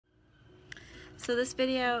So this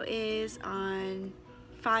video is on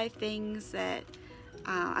 5 things that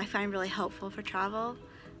I find really helpful for travel.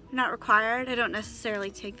 Not required, I don't necessarily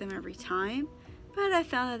take them every time, but I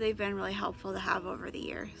found that they've been really helpful to have over the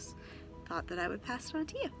years. Thought that I would pass it on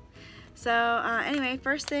to you. So anyway,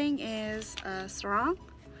 first thing is sarong.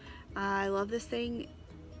 I love this thing.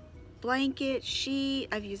 Blanket, sheet,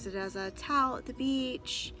 I've used it as a towel at the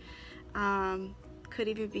beach. Could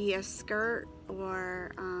even be a skirt,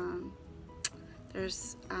 or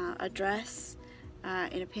there's a dress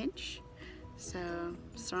in a pinch. So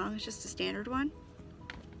sarong is just a standard one.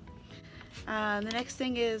 The next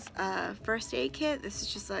thing is a first aid kit. This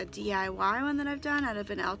is just a DIY one that I've done out of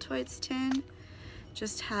an Altoids tin.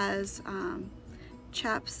 Just has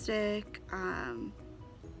chapstick,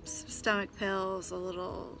 stomach pills, a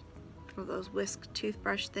little of those whisk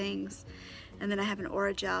toothbrush things, and then I have an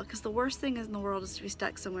Orajel, because the worst thing in the world is to be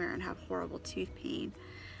stuck somewhere and have horrible tooth pain.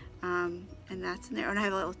 And that's in there, and I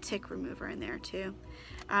have a little tick remover in there too.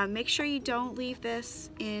 Make sure you don't leave this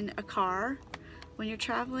in a car when you're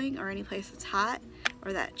traveling or any place that's hot,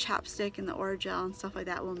 or that chapstick and the Orajel and stuff like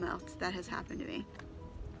that will melt. That has happened to me.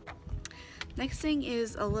 Next thing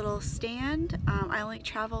is a little stand. I only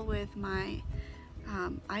travel with my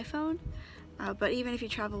iPhone, but even if you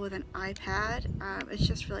travel with an iPad, it's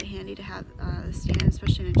just really handy to have the stand,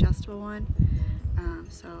 especially an adjustable one.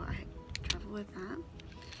 So I travel with that.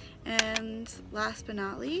 And last but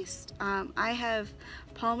not least, I have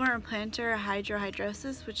palmar and plantar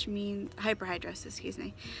hyperhidrosis, which means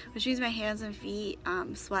my hands and feet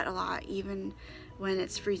sweat a lot, even when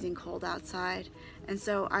it's freezing cold outside. And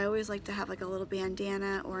so I always like to have like a little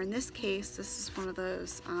bandana, or in this case, this is one of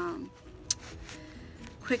those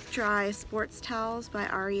quick dry sports towels by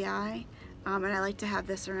REI, and I like to have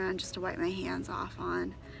this around just to wipe my hands off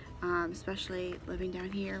on. Especially living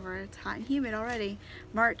down here where it's hot and humid already.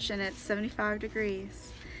 March and it's 75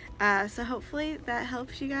 degrees. So hopefully that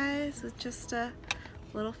helps you guys with just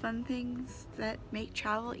little fun things that make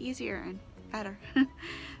travel easier and better.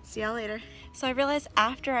 See y'all later. So I realized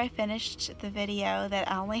after I finished the video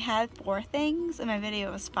that I only had 4 things and my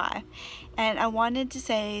video was 5. And I wanted to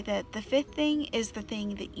say that the 5th thing is the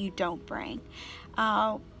thing that you don't bring.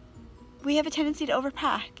 We have a tendency to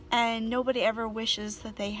overpack, and nobody ever wishes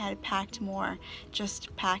that they had packed more,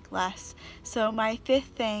 just pack less. So my 5th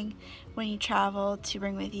thing when you travel to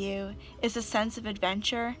bring with you is a sense of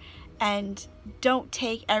adventure, and don't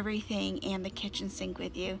take everything and the kitchen sink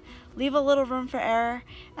with you. Leave a little room for error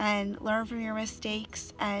and learn from your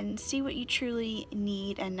mistakes and see what you truly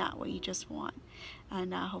need and not what you just want.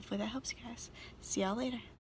 And hopefully that helps you guys. See y'all later.